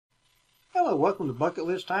Hello, welcome to Bucket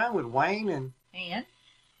List Time with Wayne And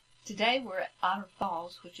today we're at Otter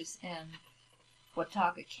Falls, which is in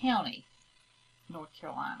Watauga County, North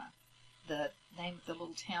Carolina. The name of the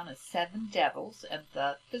little town is Seven Devils, and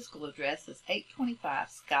the physical address is 825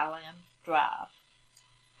 Skyland Drive.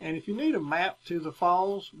 And if you need a map to the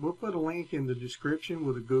falls, we'll put a link in the description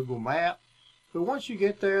with a Google map. But once you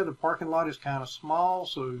get there, the parking lot is kind of small,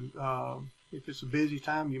 so if it's a busy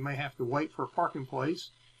time, you may have to wait for a parking place.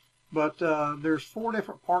 But there's 4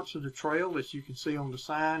 different parts of the trail that you can see on the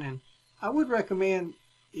sign, and I would recommend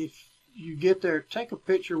if you get there, take a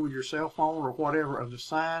picture with your cell phone or whatever of the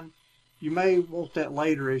sign. You may want that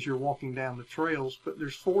later as you're walking down the trails, but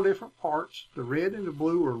there's 4 different parts. The red and the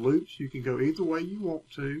blue are loops. You can go either way you want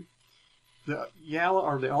to. The yellow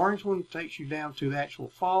or the orange one takes you down to the actual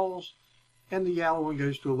falls, and the yellow one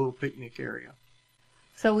goes to a little picnic area.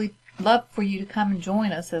 So we'd love for you to come and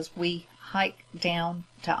join us as we hike down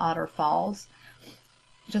to Otter Falls.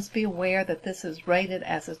 Just be aware that this is rated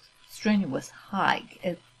as a strenuous hike.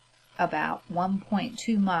 It's about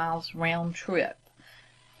 1.2 miles round trip.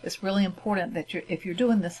 It's really important that if you're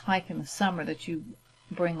doing this hike in the summer, that you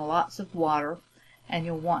bring lots of water, and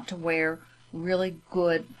you'll want to wear really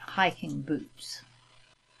good hiking boots.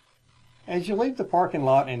 As you leave the parking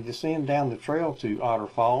lot and descend down the trail to Otter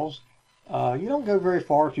Falls, you don't go very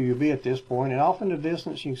far till you'll be at this point, and off in the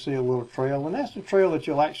distance you can see a little trail, and that's the trail that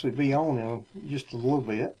you'll actually be on in just a little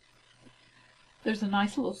bit. There's a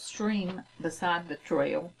nice little stream beside the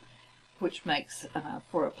trail, which makes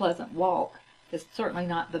for a pleasant walk. It's certainly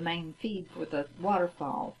not the main feed for the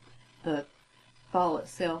waterfall. The fall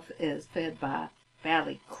itself is fed by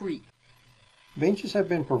Valley Creek. Benches have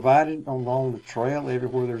been provided along the trail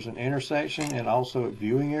everywhere there's an intersection, and also at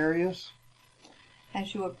viewing areas.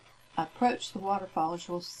 As you approach the waterfalls,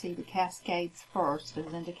 you'll see the cascades first,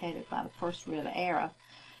 as indicated by the first red arrow.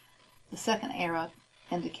 The second arrow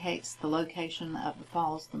indicates the location of the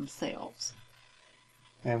falls themselves.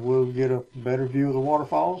 And we'll get a better view of the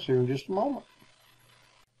waterfalls here in just a moment.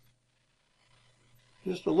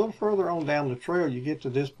 Just a little further on down the trail, you get to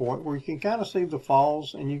this point where you can kind of see the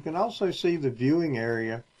falls, and you can also see the viewing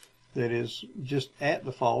area that is just at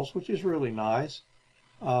the falls, which is really nice.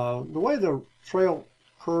 The way the trail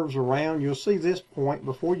curves around, you'll see this point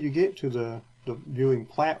before you get to the viewing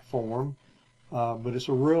platform, but it's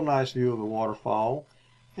a real nice view of the waterfall.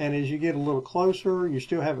 And as you get a little closer, you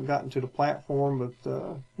still haven't gotten to the platform,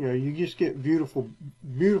 but you just get beautiful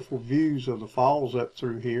views of the falls up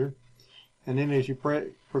through here. And then as you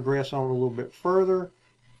progress on a little bit further,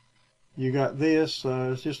 you got this.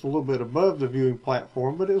 It's just a little bit above the viewing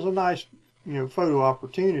platform, but it was a nice photo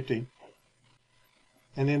opportunity.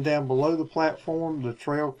 And then down below the platform, the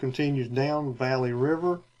trail continues down Valley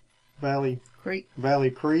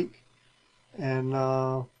Creek, and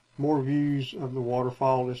more views of the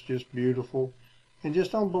waterfall. It's just beautiful. And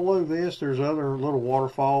just on below this, there's other little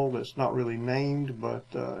waterfall that's not really named, but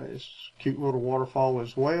it's a cute little waterfall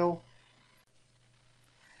as well.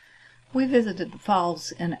 We visited the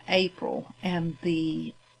falls in April, and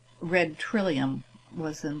the red trillium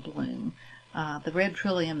was in bloom. The red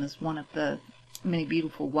trillium is one of the many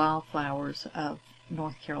beautiful wildflowers of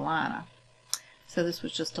North Carolina. So this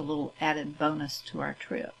was just a little added bonus to our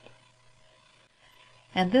trip.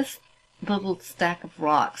 And this little stack of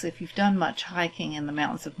rocks, if you've done much hiking in the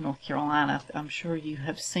mountains of North Carolina, I'm sure you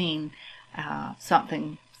have seen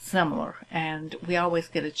something similar. And we always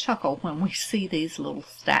get a chuckle when we see these little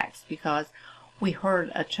stacks, because we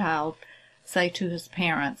heard a child say to his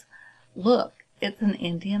parents, "Look, it's an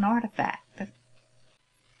Indian artifact."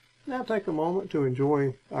 Now take a moment to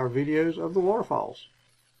enjoy our videos of the waterfalls.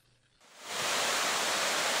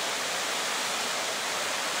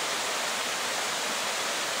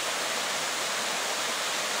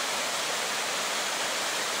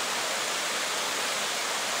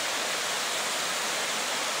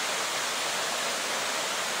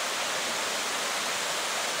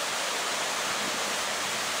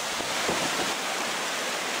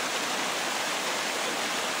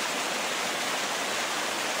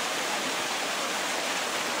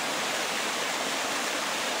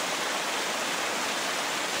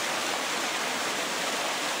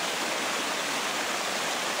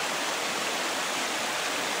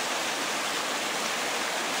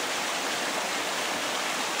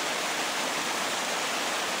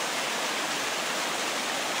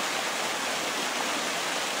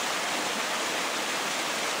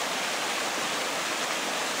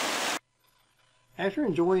 After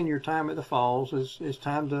enjoying your time at the falls, it's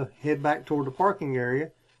time to head back toward the parking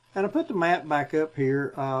area. And I put the map back up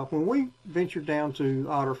here. When we ventured down to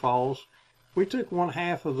Otter Falls, We took one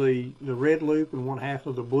half of the red loop and one half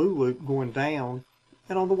of the blue loop going down,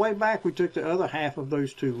 and on the way back we took the other half of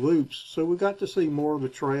those two loops, so we got to see more of the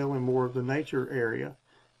trail and more of the nature area.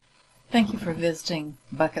 Thank you for visiting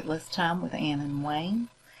Bucket List Time with Ann and Wayne.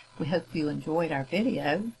 We hope you enjoyed our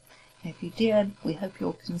video. If you did, we hope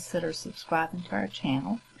you'll consider subscribing to our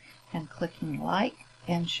channel and clicking like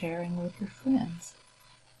and sharing with your friends.